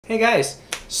Hey guys!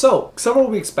 So, several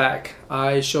weeks back,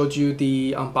 I showed you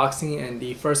the unboxing and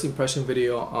the first impression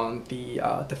video on the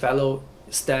Fellow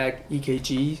Stagg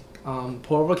EKG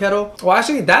Pourover kettle. Well,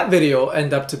 actually that video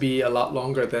ended up to be a lot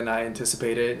longer than I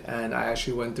anticipated, and I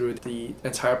actually went through the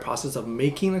entire process of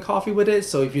making the coffee with it.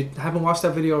 So if you haven't watched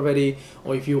that video already,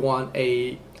 or if you want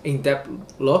a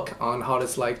in-depth look on how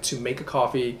it's like to make a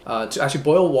coffee, to actually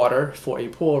boil water for a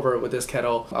pour-over with this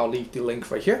kettle, I'll leave the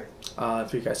link right here for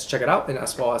you guys to check it out, and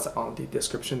as well as on the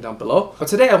description down below. But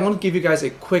today I want to give you guys a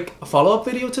quick follow-up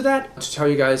video to that, to tell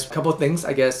you guys a couple of things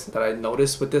I guess that I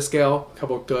noticed with this scale,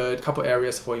 a couple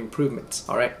areas for improvements.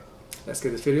 Alright, let's get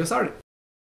this video started.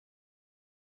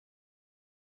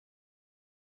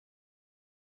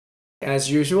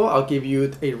 As usual, I'll give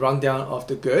you a rundown of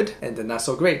the good and the not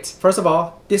so great. First of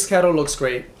all, this kettle looks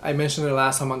great. I mentioned it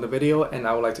last time on the video, and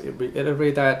I would like to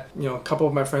reiterate that. You know, a couple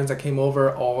of my friends that came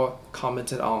over all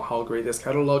commented on how great this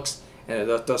kettle looks, and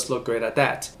it does look great at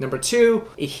that. Number two,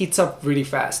 it heats up really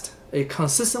fast. It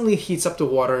consistently heats up the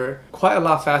water quite a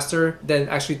lot faster than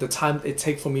actually the time it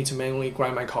takes for me to manually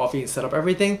grind my coffee and set up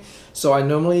everything. So I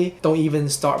normally don't even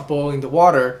start boiling the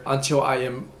water until I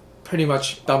am pretty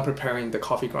much done preparing the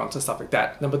coffee grounds and stuff like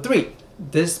that. Number three,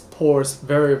 this pours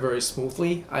very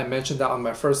smoothly. I mentioned that on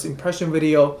my first impression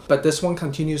video, but this one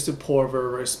continues to pour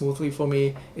very smoothly for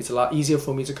me. It's a lot easier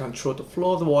for me to control the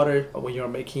flow of the water when you're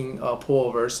making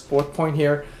pour-overs. Fourth point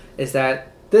here is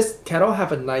that this kettle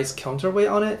have a nice counterweight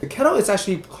on it. The kettle is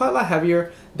actually quite a lot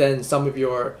heavier than some of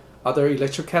your other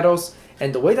electric kettles,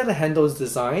 and the way that the handle is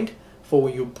designed for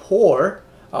when you pour,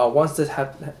 once this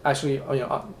actually, you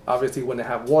know, obviously when they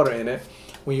have water in it,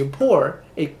 when you pour,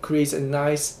 it creates a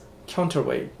nice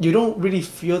counterweight. You don't really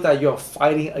feel that you're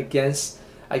fighting against,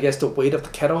 I guess, the weight of the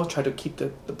kettle, try to keep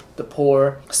the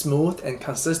pour smooth and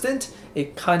consistent.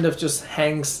 It kind of just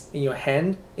hangs in your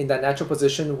hand in that natural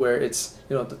position where it's,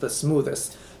 you know, the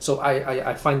smoothest. So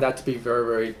I find that to be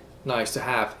very nice to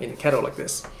have in a kettle like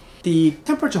this. The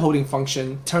temperature holding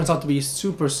function turns out to be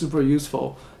super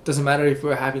useful. Doesn't matter if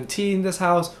we're having tea in this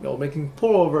house, you know, making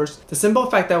pour-overs. The simple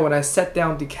fact that when I set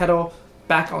down the kettle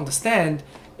back on the stand,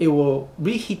 it will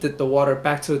reheat the water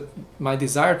back to my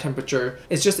desired temperature.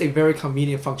 It's just a very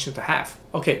convenient function to have.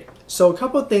 Okay, so a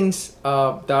couple of things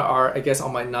that are, I guess,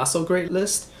 on my not so great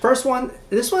list. First one,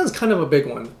 this one is kind of a big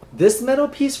one. This metal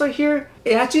piece right here,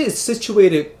 it actually is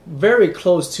situated very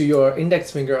close to your index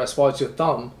finger as well as your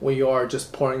thumb when you are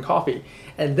just pouring coffee.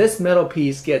 And this metal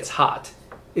piece gets hot.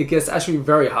 It gets actually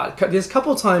very hot. There's a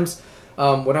couple times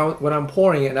when I'm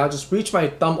pouring it, and I'll just reach my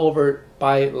thumb over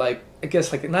by like, I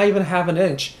guess like not even half an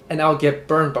inch, and I'll get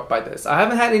burned by this. I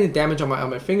haven't had any damage on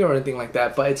my finger or anything like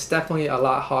that, but it's definitely a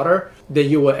lot hotter than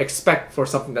you would expect for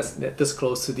something that's this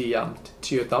close to the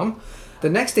to your thumb. The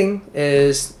next thing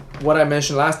is what I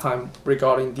mentioned last time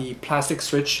regarding the plastic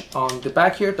switch on the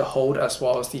back here, the hold as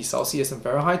well as the Celsius and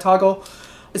Fahrenheit toggle.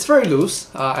 It's very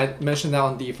loose. I mentioned that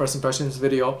on the first impressions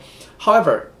video.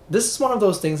 However, this is one of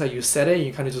those things that you set it and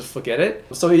you kind of just forget it.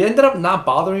 So it ended up not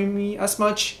bothering me as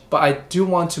much, but I do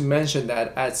want to mention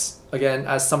that as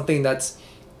something that's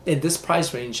in this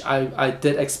price range, I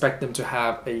did expect them to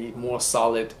have a more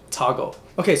solid toggle.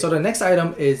 Okay, so the next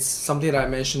item is something that I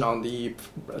mentioned on the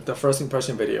first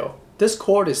impression video. This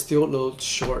cord is still a little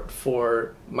short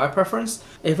for my preference.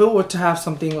 If it were to have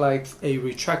something like a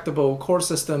retractable cord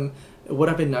system, it would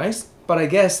have been nice, but I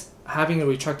guess having a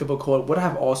retractable cord would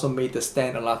have also made the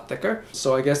stand a lot thicker.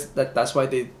 So I guess that's why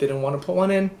they didn't want to put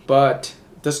one in. But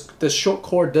this short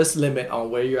cord does limit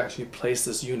on where you actually place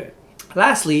this unit.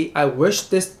 Lastly, I wish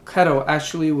this kettle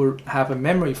actually would have a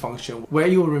memory function where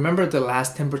you will remember the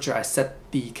last temperature I set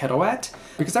the kettle at.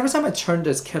 Because every time I turn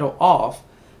this kettle off,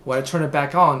 when I turn it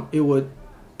back on, it would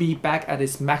be back at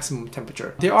its maximum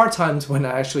temperature. There are times when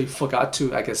I actually forgot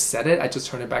to, I guess, set it. I just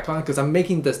turn it back on because I'm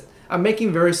making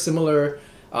very similar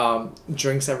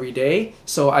drinks every day.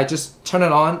 So I just turn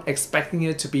it on expecting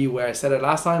it to be where I set it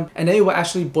last time, and then it will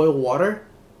actually boil water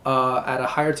at a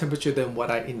higher temperature than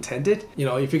what I intended. You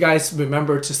know, if you guys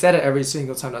remember to set it every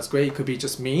single time, that's great. It could be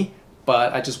just me,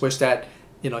 but I just wish that,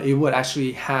 you know, it would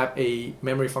actually have a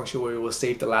memory function where it will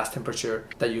save the last temperature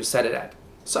that you set it at.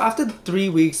 So after 3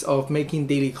 weeks of making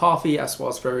daily coffee as well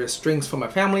as various drinks for my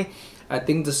family, I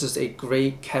think this is a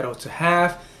great kettle to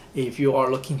have if you are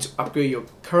looking to upgrade your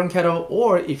current kettle,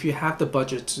 or if you have the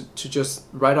budget to just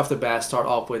right off the bat start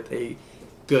off with a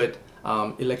good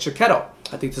electric kettle.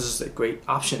 I think this is a great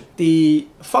option. The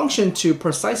function to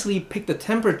precisely pick the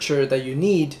temperature that you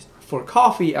need for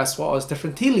coffee as well as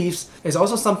different tea leaves is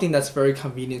also something that's very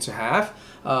convenient to have.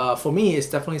 For me, it's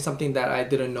definitely something that I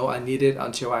didn't know I needed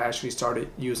until I actually started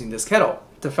using this kettle.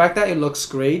 The fact that it looks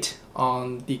great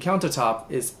on the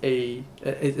countertop is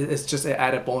it's just an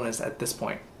added bonus at this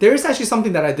point. There is actually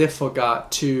something that I did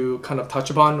forgot to kind of touch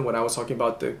upon when I was talking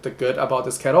about the good about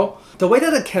this kettle. The way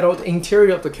that the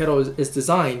interior of the kettle is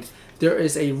designed, there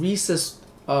is a recessed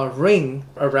ring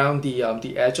around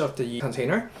the edge of the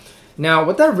container. Now,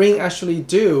 what that ring actually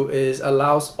do is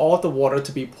allows all the water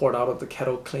to be poured out of the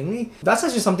kettle cleanly. That's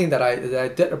actually something that I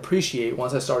did appreciate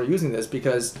once I started using this,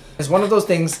 because it's one of those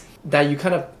things that you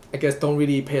kind of, I guess, don't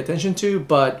really pay attention to.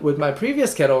 But with my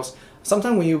previous kettles,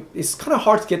 sometimes it's kind of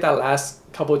hard to get that last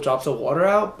couple of drops of water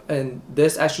out, and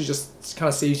this actually just kind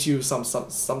of saves you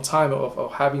some time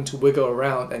of having to wiggle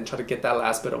around and try to get that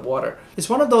last bit of water. It's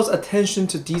one of those attention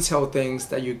to detail things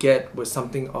that you get with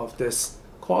something of this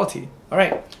quality.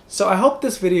 Alright, so I hope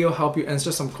this video helped you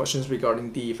answer some questions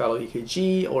regarding the Fellow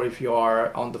EKG, or if you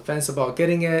are on the fence about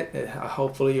getting it,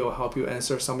 hopefully it will help you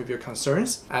answer some of your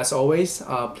concerns. As always,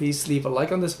 please leave a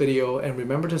like on this video and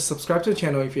remember to subscribe to the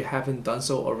channel if you haven't done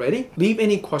so already. Leave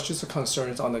any questions or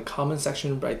concerns on the comment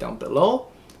section right down below,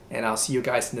 and I'll see you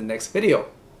guys in the next video.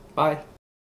 Bye!